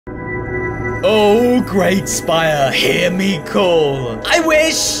Oh, great Spire, hear me call. I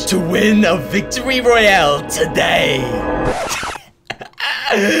wish to win a victory royale today.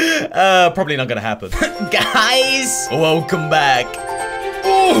 Probably not gonna happen. Guys, welcome back.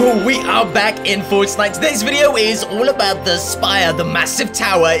 Oh, we are back in Fortnite. Today's video is all about the Spire, the massive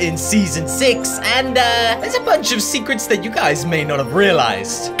tower in Season 6. And there's a bunch of secrets that you guys may not have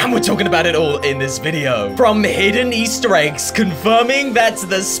realized. And we're talking about it all in this video. From hidden Easter eggs confirming that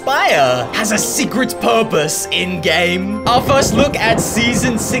the Spire has a secret purpose in-game. Our first look at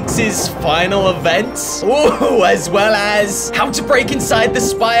Season 6's final events. Oh, as well as how to break inside the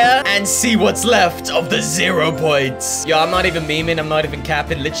Spire and see what's left of the 0 points. Yo, I'm not even memeing, I'm not even capping.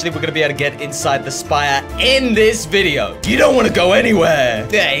 Literally, we're gonna be able to get inside the Spire in this video. You don't want to go anywhere.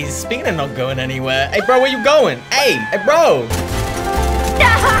 Hey, speaking of not going anywhere. Hey, bro, where you going? Hey, bro.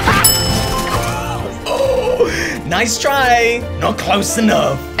 Oh, nice try. Not close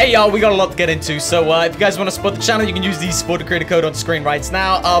enough. Hey, y'all, we got a lot to get into. So, if you guys want to support the channel, you can use the supporter creator code on screen right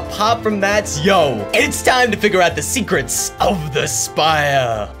now. Apart from that, yo, it's time to figure out the secrets of the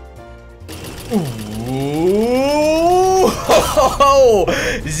Spire. Ooh, ho,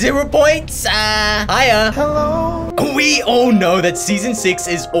 0 points. Hiya. Hello. We all know that Season 6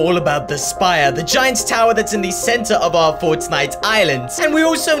 is all about the Spire, the giant tower that's in the center of our Fortnite island. And we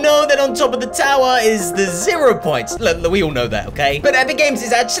also know that on top of the tower is the 0 points. Look, we all know that, okay? But Epic Games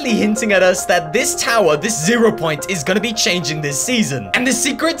is actually hinting at us that this tower, this 0 point, is gonna be changing this season. And the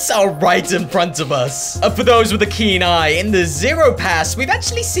secrets are right in front of us. For those with a keen eye, in the 0 pass, we've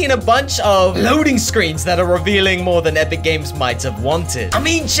actually seen a bunch of loading screens that are revealing more than Epic Games might have wanted. I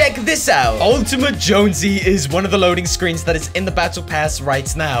mean, check this out. Ultimate Jonesy is one of the loading screens that is in the Battle Pass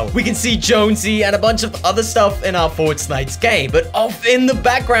right now. We can see Jonesy and a bunch of other stuff in our Fortnite game, but off in the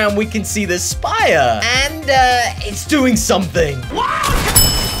background, we can see the Spire, and it's doing something.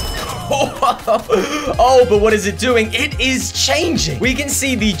 Oh, but what is it doing? It is changing. We can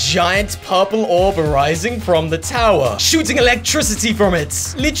see the giant purple orb rising from the tower, shooting electricity from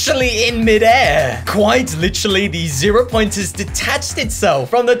it, literally in midair. Quite literally, the 0 point has detached itself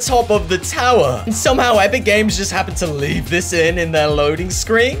from the top of the tower. And somehow Epic Games just happened to leave this in their loading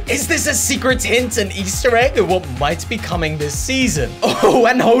screen. Is this a secret hint, an Easter egg of what might be coming this season? Oh,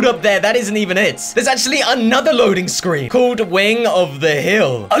 and hold up there, that isn't even it. There's actually another loading screen called Wing of the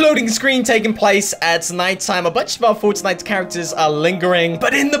Hill. A loading screen taking place at nighttime. A bunch of our Fortnite characters are lingering,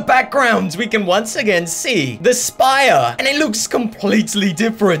 but in the background, we can once again see the Spire, and it looks completely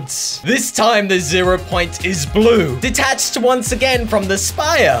different. This time, the 0 point is blue, detached once again from the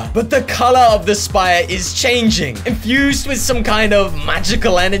Spire, but the color of the Spire is changing, infused with some kind of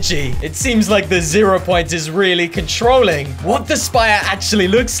magical energy. It seems like the 0 point is really controlling what the Spire actually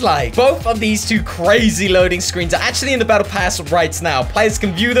looks like. Both of these two crazy loading screens are actually in the Battle Pass right now. Players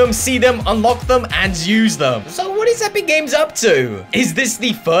can view them, see them, unlock them, and use them. So what is Epic Games up to? Is this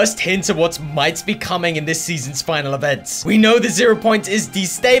the first hint of what might be coming in this season's final events? We know the 0 point is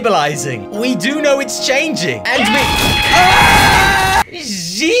destabilizing. We do know it's changing. And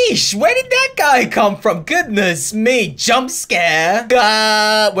Sheesh, where did that guy come from? Goodness me, jump scare.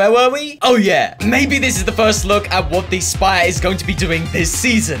 Where were we? Oh yeah, maybe this is the first look at what the Spire is going to be doing this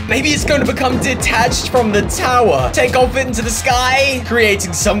season. Maybe it's going to become detached from the tower, take off into the sky,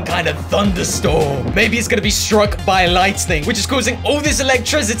 creating some kind of thunderstorm. Maybe it's going to be struck by lightning, which is causing all this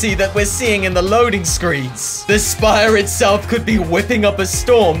electricity that we're seeing in the loading screens. The Spire itself could be whipping up a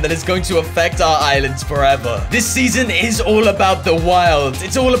storm that is going to affect our islands forever. This season is all about the wild.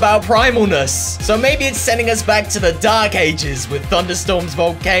 It's all about primalness. So maybe it's sending us back to the Dark Ages with thunderstorms,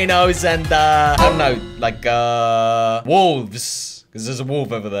 volcanoes, and I don't know, like wolves. Because there's a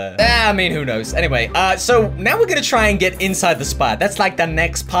wolf over there. I mean, who knows? Anyway, so now we're gonna try and get inside the Spire. That's like the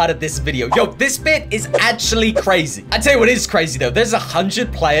next part of this video. Yo, this bit is actually crazy. I tell you what is crazy though. There's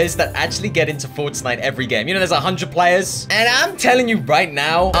 100 players that actually get into Fortnite every game. You know, there's 100 players. And I'm telling you right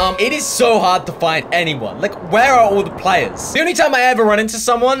now, it is so hard to find anyone. Like, where are all the players? The only time I ever run into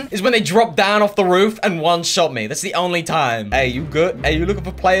someone is when they drop down off the roof and one-shot me. That's the only time. Hey, you good? Hey, you looking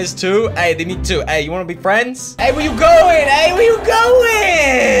for players too? Hey, they need to. Hey, you wanna be friends? Hey, where you going? Hey, where you going?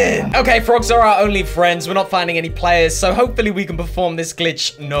 Okay, frogs are our only friends. We're not finding any players, so hopefully we can perform this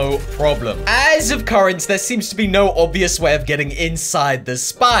glitch no problem. As of current, there seems to be no obvious way of getting inside the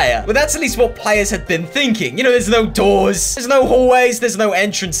Spire. But that's at least what players had been thinking. You know, there's no doors, there's no hallways, there's no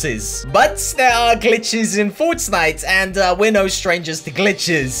entrances. But there are glitches in Fortnite, and we're no strangers to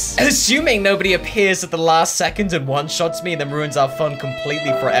glitches. Assuming nobody appears at the last second and one-shots me and then ruins our fun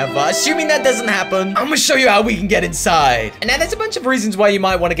completely forever. Assuming that doesn't happen, I'm gonna show you how we can get inside. And now there's a bunch bunch of reasons why you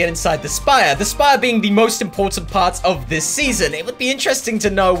might want to get inside the Spire. The Spire being the most important part of this season. It would be interesting to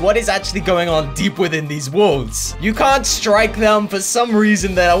know what is actually going on deep within these walls. You can't strike them for some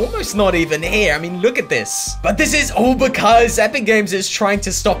reason. They're almost not even here. I mean, look at this. But this is all because Epic Games is trying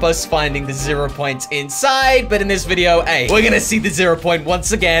to stop us finding the 0 point inside. But in this video, hey, we're gonna see the 0 point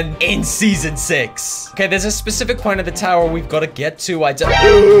once again in Season 6. Okay, there's a specific point of the tower we've got to get to.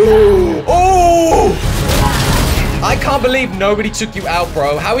 Oh! I can't believe nobody took you out,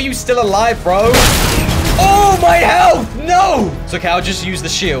 bro. How are you still alive, bro? Oh, my health! No! It's okay, I'll just use the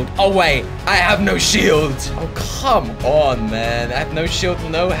shield. Oh, wait. I have no shield. Oh, come on, man. I have no shield,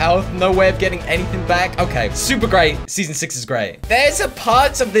 no health, no way of getting anything back. Okay, super great. Season 6 is great. There's a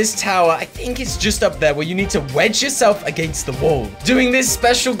part of this tower, I think it's just up there, where you need to wedge yourself against the wall. Doing this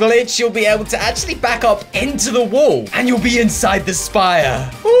special glitch, you'll be able to actually back up into the wall, and you'll be inside the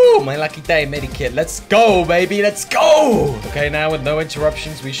Spire. Ooh, my lucky day, medikit. Let's go, baby. Let's go. Okay, now with no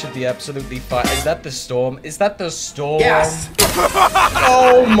interruptions, we should be absolutely fine. Is that the storm? Is that the storm? Yes.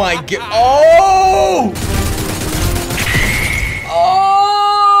 Oh my god. Oh!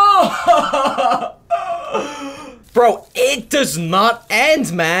 Oh! Bro, it does not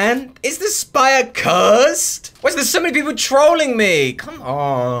end, man. Is the Spire cursed? Why is there so many people trolling me? Come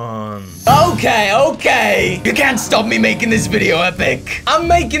on. Okay, okay. You can't stop me making this video, Epic. I'm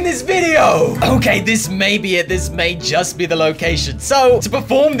making this video. Okay, this may be it. This may just be the location. So, to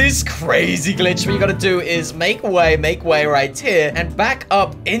perform this crazy glitch, what you gotta do is make way right here and back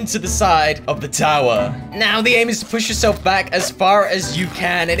up into the side of the tower. Now, the aim is to push yourself back as far as you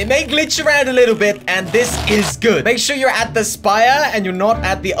can, and it may glitch around a little bit, and this is good. Make sure you're at the Spire and you're not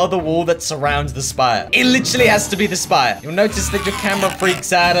at the other wall that surrounds the Spire. It literally has to be the Spire. You'll notice that your camera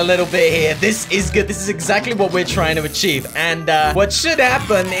freaks out a little bit here. This is good. This is exactly what we're trying to achieve. And what should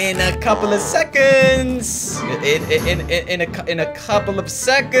happen in a couple of seconds? In a couple of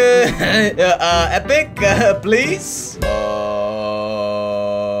seconds. Epic, please.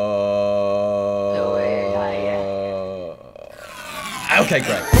 Okay,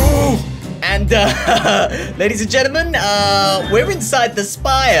 great. Ooh. And, ladies and gentlemen, we're inside the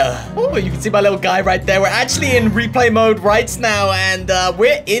Spire. Oh, you can see my little guy right there. We're actually in replay mode right now, and,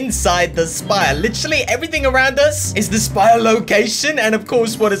 we're inside the Spire. Literally everything around us is the Spire location, and of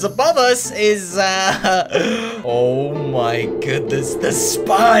course, what is above us is, oh my goodness, the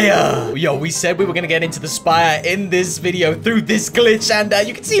Spire. Yo, we said we were gonna get into the Spire in this video through this glitch, and,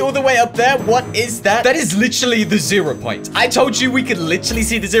 you can see all the way up there. What is that? That is literally the 0 point. I told you we could literally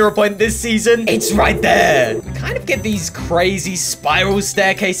see the 0 point this season. It's right there. We kind of get these crazy spiral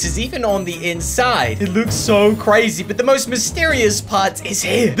staircases even on the inside. It looks so crazy, but the most mysterious part is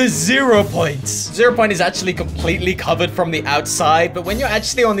here. The 0 point. 0 point is actually completely covered from the outside, but when you're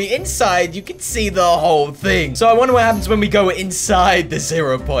actually on the inside, you can see the whole thing. So I wonder what happens when we go inside the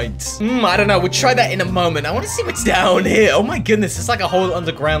 0 point. I don't know. We'll try that in a moment. I want to see what's down here. Oh my goodness, it's like a whole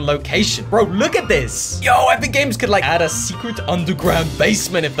underground location. Bro, look at this. Yo, Epic Games could like add a secret underground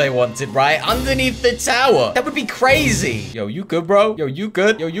basement if they wanted, right? Underneath the tower. That would be crazy. Yo, you good, bro? Yo, you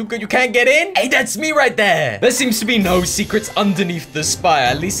good? Yo, you good? You can't get in? Hey, that's me right there. There seems to be no secrets underneath the Spire,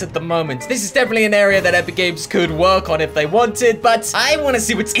 at least at the moment. This is definitely an area that Epic Games could work on if they wanted, but I want to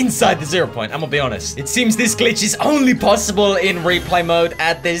see what's inside the 0 point. I'm gonna be honest. It seems this glitch is only possible in replay mode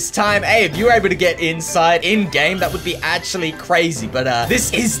at this time. Hey, if you were able to get inside in-game, that would be actually crazy, but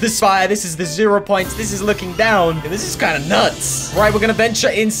this is the Spire. This is the 0 point. This is looking down. This is kind of nuts. Right, we're gonna venture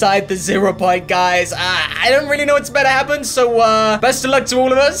inside the 0 point, guys. I don't really know what's about to happen, so best of luck to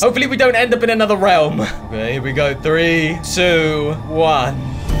all of us. Hopefully we don't end up in another realm. Okay, here we go. 3, 2, 1.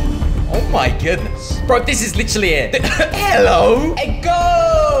 Oh my goodness. Bro, this is literally it. Hello. Hey,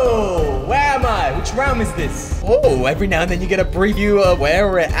 go. Where am I? Which realm is this? Oh, every now and then you get a preview of where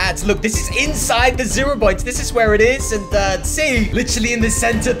we're at. Look, this is inside the 0 points. This is where it is. And see, literally in the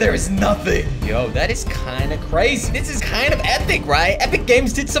center, there is nothing. Yo, that is kind of crazy. This is kind of epic, right? Epic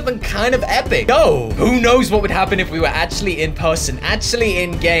Games did something kind of epic. Yo, who knows what would happen if we were actually in person, actually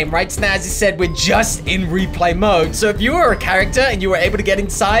in game. Right now, as I said, we're just in replay mode. So if you were a character and you were able to get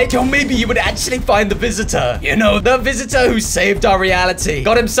inside, yo, maybe you would actually find the visitor. You know, the visitor who saved our reality.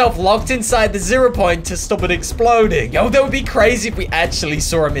 Got himself locked inside the 0 point to stop it exploding. Yo, that would be crazy if we actually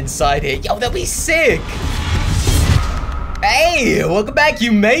saw him inside here. Yo, that'd be sick. Hey, welcome back.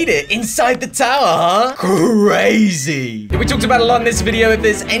 You made it inside the tower, huh? Crazy. We talked about a lot in this video. If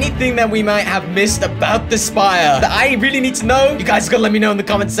there's anything that we might have missed about the Spire that I really need to know, you guys gotta let me know in the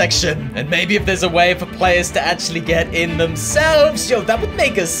comment section. And maybe if there's a way for players to actually get in themselves, yo, that would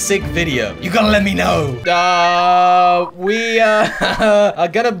make a sick video. You gotta let me know. We are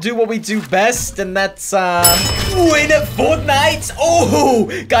gonna do what we do best, and that's win at Fortnite. Oh,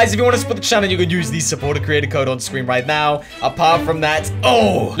 guys, if you want to support the channel, you can use the supporter creator code on screen right now. Apart from that,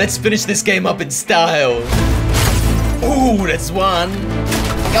 oh, let's finish this game up in style. Ooh, that's one.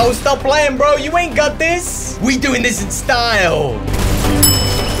 Yo, stop playing, bro. You ain't got this. We doing this in style.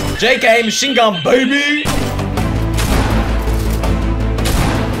 JK, machine gun, baby.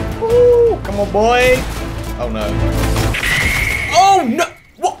 Ooh, come on, boy. Oh, no. Oh, no.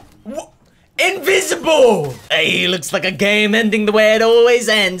 What? Invisible! Hey, looks like a game ending the way it always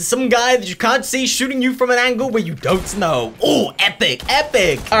ends. Some guy that you can't see shooting you from an angle where you don't know. Oh, epic,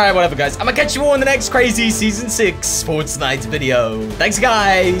 epic. All right, whatever, guys. I'm gonna catch you all in the next crazy Season 6 Fortnite video. Thanks,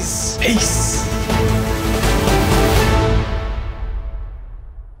 guys. Peace.